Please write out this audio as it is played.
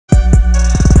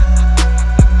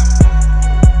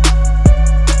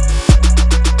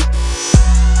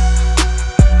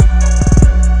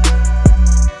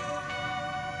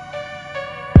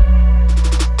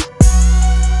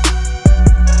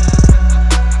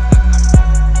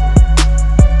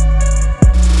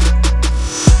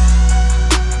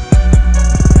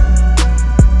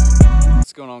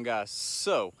on, guys?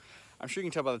 So I'm sure you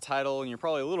can tell by the title and you're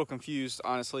probably a little confused,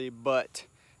 honestly, but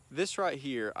this right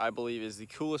here I believe is the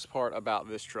coolest part about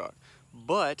this truck.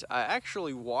 But I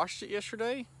actually washed it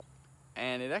yesterday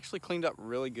and it actually cleaned up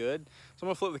really good. So I'm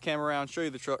gonna flip the camera around, show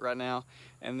you the truck right now,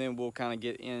 and then we'll kind of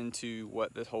get into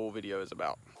what this whole video is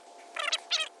about.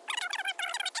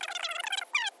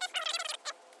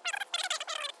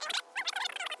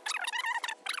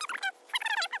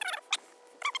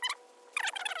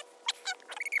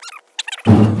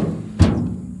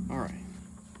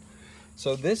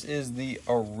 So this is the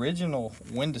original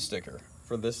window sticker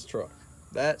for this truck.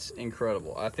 That's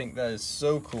incredible. I think that is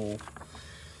so cool.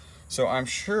 So I'm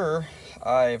sure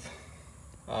I've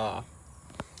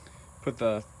put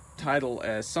the title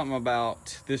as something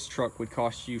about this truck would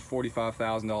cost you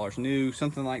 $45,000 new,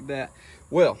 something like that.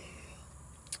 Well,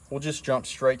 we'll just jump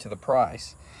straight to the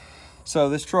price. So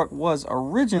this truck was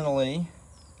originally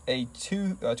a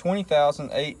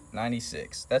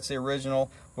 $20,896. That's the original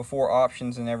before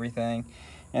options and everything,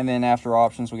 and then after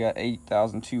options we got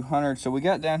 $8,200. So we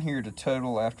got down here to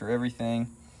total after everything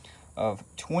of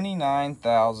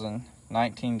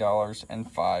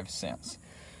 $29,019.05,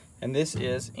 and this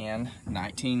is in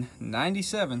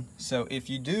 1997. So if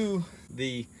you do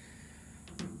the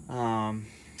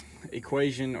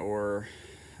equation, or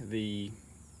the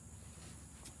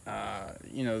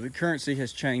you know, the currency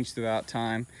has changed throughout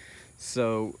time.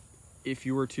 So if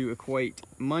you were to equate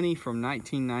money from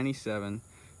 1997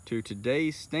 to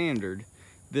today's standard,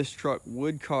 this truck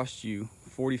would cost you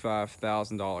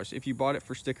 $45,000. If you bought it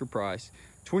for sticker price,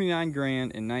 29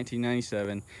 grand in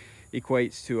 1997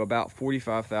 equates to about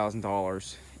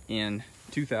 $45,000 in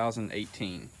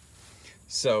 2018.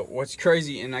 So what's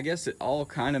crazy, and I guess it all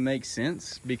kind of makes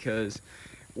sense, because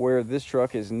where this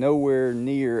truck is nowhere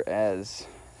near as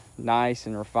nice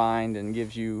and refined and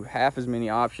gives you half as many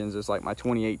options as like my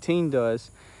 2018 does,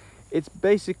 it's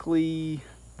basically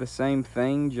the same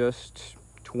thing, just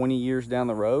 20 years down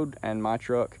the road. And my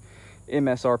truck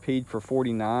MSRP'd for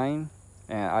 49,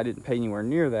 and I didn't pay anywhere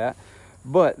near that.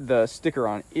 But the sticker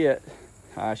on it,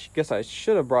 I guess I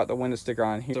should have brought the window sticker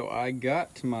on here. So I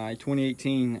got my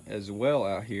 2018 as well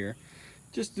out here,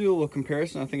 just to do a little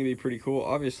comparison. I think it'd be pretty cool.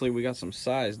 Obviously we got some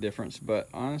size difference, but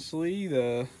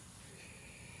honestly,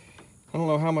 I don't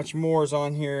know how much more is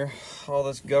on here. All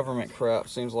this government crap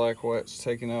seems like what's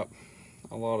taking up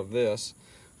a lot of this.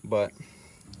 But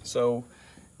so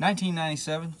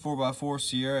 1997 4x4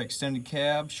 Sierra extended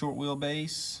cab, short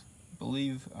wheelbase.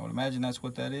 I would imagine that's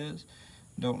what that is.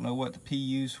 Don't know what the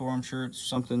PU's for. I'm sure it's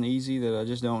something easy that I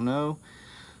just don't know.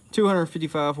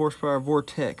 255 horsepower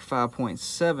Vortec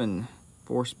 5.7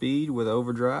 4-speed with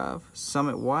overdrive.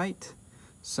 Summit white,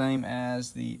 same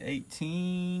as the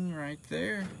 18 right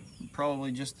there.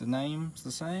 Probably just the name's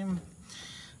the same.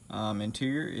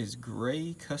 Interior is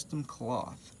gray custom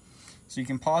cloth. So you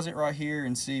can pause it right here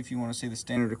and see if you want to see the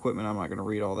standard equipment. I'm not going to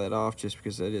read all that off just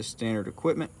because that is standard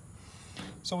equipment.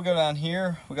 So we go down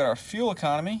here, we got our fuel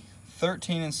economy,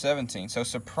 13 and 17. So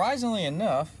surprisingly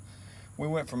enough, we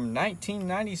went from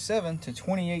 1997 to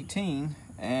 2018,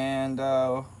 and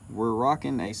we're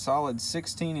rocking a solid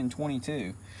 16 and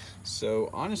 22. So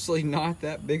honestly, not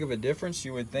that big of a difference.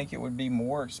 You would think it would be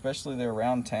more, especially they're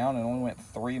around town and only went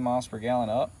 3 miles per gallon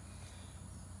up.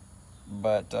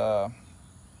 But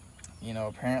you know,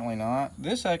 apparently not.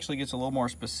 This actually gets a little more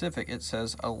specific. It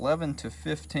says 11 to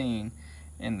 15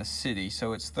 in the city,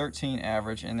 so it's 13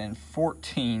 average, and then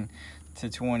 14 to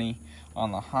 20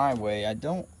 on the highway. I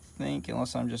don't think,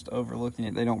 unless I'm just overlooking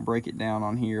it, they don't break it down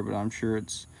on here, but I'm sure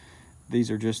these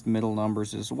are just middle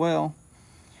numbers as well.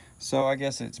 So I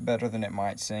guess it's better than it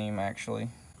might seem, actually.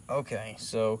 Okay,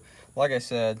 so like I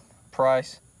said,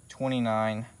 price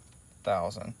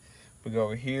 $29,000. We go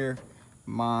over here,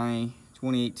 my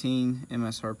 2018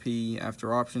 MSRP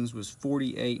after options was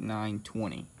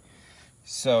 $48,920.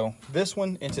 So this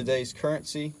one in today's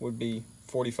currency would be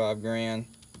 45 grand,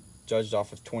 judged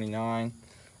off of 29.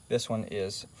 This one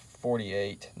is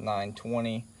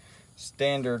 48,920.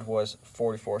 Standard was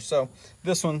 44. So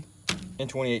this one in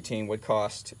 2018 would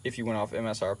cost, if you went off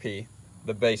MSRP,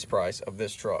 the base price of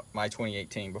this truck, my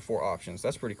 2018 before options.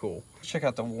 That's pretty cool. Check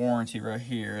out the warranty right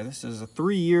here. This is a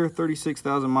 3-year,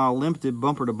 36,000 mile limited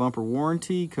bumper to bumper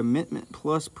warranty, commitment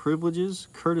plus privileges,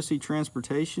 courtesy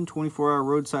transportation, 24-hour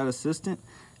roadside assistant,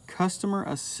 customer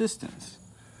assistance.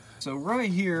 So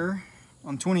right here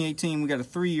on 2018, we got a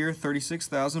 3-year,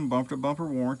 36,000 bumper to bumper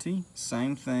warranty.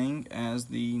 Same thing as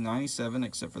the 97,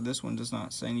 except for this one does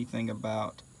not say anything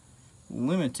about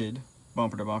limited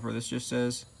bumper to bumper. This just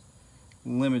says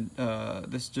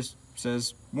this just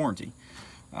says warranty.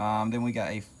 Then we got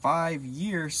a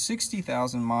 5-year,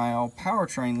 60,000 mile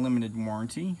powertrain limited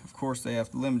warranty. Of course, they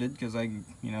have limited because if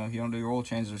you don't do your oil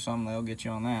changes or something, they'll get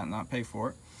you on that and not pay for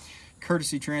it.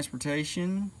 Courtesy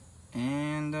transportation,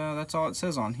 and that's all it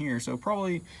says on here. So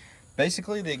probably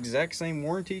basically the exact same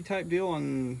warranty type deal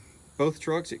on both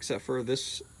trucks, except for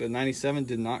this. The 97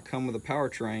 did not come with a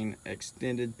powertrain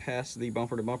extended past the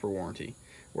bumper-to-bumper warranty,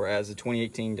 whereas the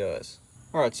 2018 does.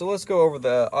 Alright, so let's go over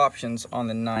the options on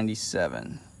the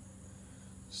 97.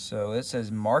 So it says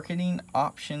marketing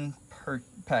option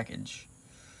package.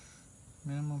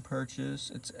 Minimum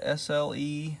purchase. It's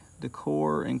SLE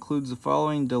decor, includes the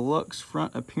following: deluxe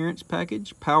front appearance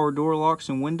package, power door locks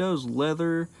and windows,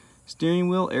 leather steering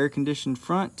wheel, air conditioned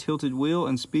front, tilted wheel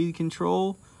and speed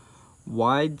control,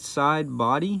 wide side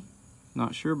body,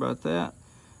 not sure about that,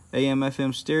 AM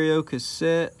FM stereo,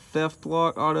 cassette, theft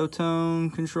lock, auto tone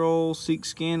control, seek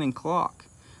scan and clock.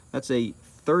 That's a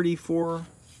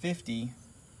 $3,450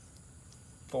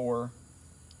 for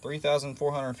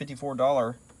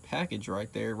 $3,454 package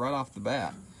right there, right off the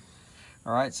bat.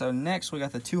 Alright, so next we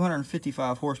got the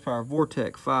 255 horsepower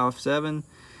Vortec 5.7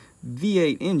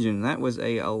 V8 engine. That was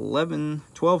a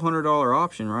 $1,200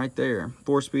 option right there.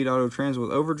 4-speed auto trans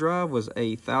with overdrive was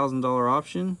a $1,000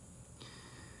 option.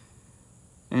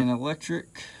 And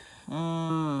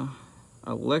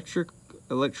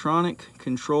electronic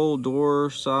control door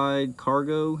side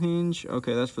cargo hinge.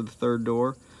 Okay, that's for the third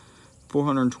door.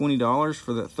 $420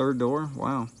 for that third door.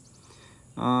 Wow.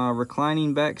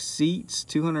 Reclining back seats,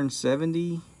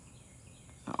 $270.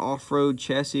 Off-road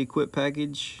chassis equip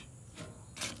package,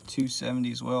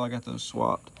 $270 as well. I got those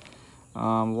swapped.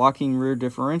 Locking rear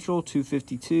differential,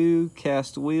 $252.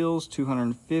 Cast wheels,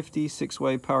 $250.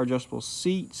 6-way power adjustable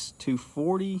seats,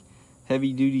 $240.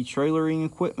 Heavy duty trailering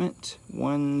equipment,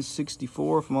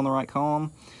 $164 if I'm on the right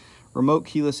column. Remote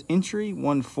keyless entry,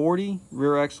 $140.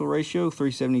 Rear axle ratio,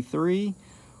 $373.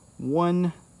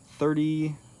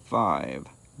 $135.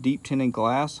 Deep tinted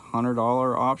glass,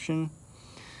 $100 option.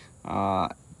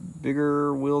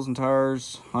 Bigger wheels and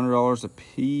tires, $100 a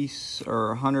piece,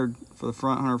 or $100 for the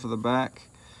front, $100 for the back.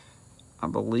 I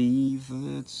believe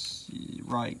that's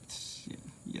right.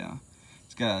 Yeah.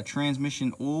 It's got a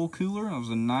transmission oil cooler. That was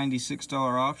a $96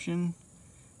 option.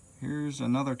 Here's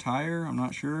another tire. I'm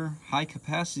not sure. High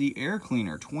capacity air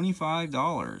cleaner,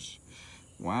 $25.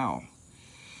 Wow.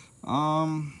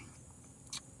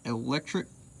 Electric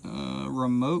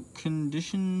remote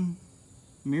condition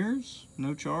mirrors,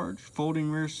 no charge.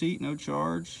 Folding rear seat, no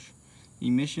charge.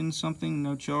 Emissions something,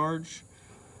 no charge.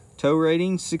 Tow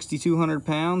rating, 6,200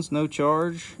 pounds, no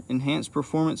charge. Enhanced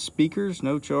performance speakers,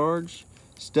 no charge.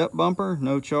 Step bumper,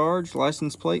 no charge.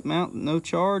 License plate mount, no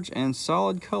charge. And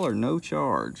solid color, no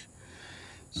charge.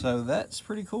 So that's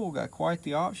pretty cool. Got quite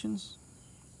the options.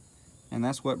 And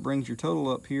that's what brings your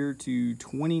total up here to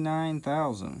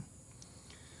 $29,000.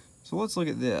 So let's look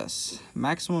at this.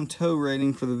 Maximum tow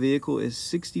rating for the vehicle is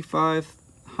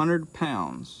 6,500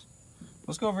 pounds.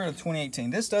 Let's go over to the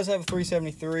 2018. This does have a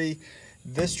 373.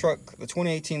 This truck, the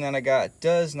 2018 that I got,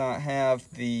 does not have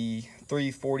the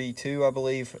 342, I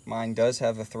believe. Mine does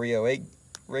have the 308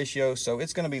 ratio, so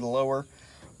it's going to be lower,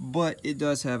 but it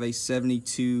does have a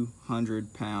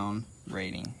 7,200 pound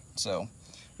rating. So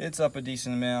it's up a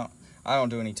decent amount. I don't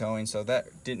do any towing, so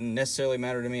that didn't necessarily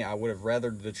matter to me. I would have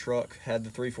rathered the truck had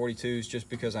the 342s just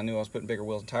because I knew I was putting bigger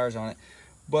wheels and tires on it.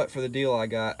 But for the deal I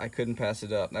got, I couldn't pass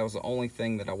it up. That was the only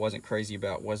thing that I wasn't crazy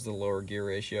about, was the lower gear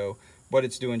ratio. But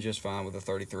it's doing just fine with the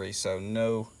 33, so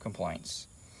no complaints.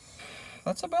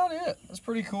 That's about it. That's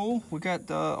pretty cool. We got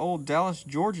old Dallas,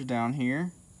 Georgia down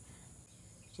here.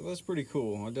 So that's pretty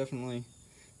cool. I definitely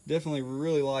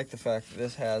really like the fact that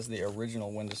this has the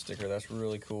original window sticker. That's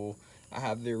really cool. I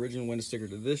have the original window sticker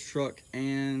to this truck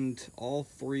and all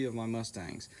 3 of my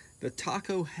Mustangs. The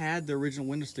Taco had the original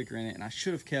window sticker in it, and I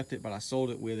should have kept it, but I sold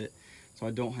it with it, so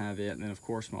I don't have it. And then, of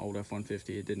course, my old F-150,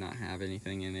 it did not have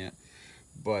anything in it.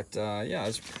 But, yeah,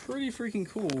 it's pretty freaking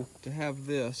cool to have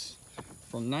this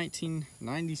from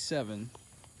 1997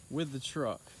 with the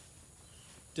truck.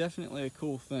 Definitely a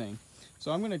cool thing.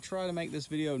 So I'm going to try to make this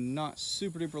video not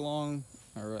super duper long,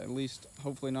 or at least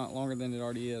hopefully not longer than it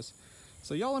already is.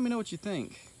 So y'all let me know what you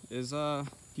think. Do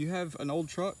you have an old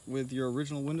truck with your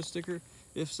original window sticker?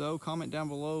 If so, comment down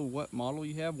below what model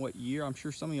you have, what year. I'm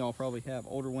sure some of y'all probably have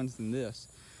older ones than this.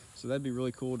 So that'd be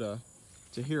really cool to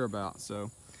hear about.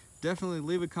 So definitely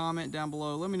leave a comment down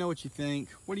below. Let me know what you think.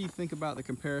 What do you think about the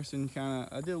comparison?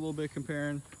 I did a little bit of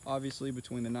comparing, obviously,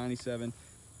 between the 97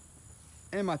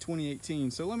 and my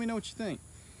 2018. So let me know what you think.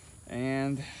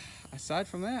 And aside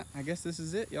from that, I guess this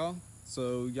is it, y'all.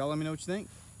 So y'all let me know what you think.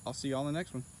 I'll see y'all in the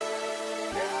next one.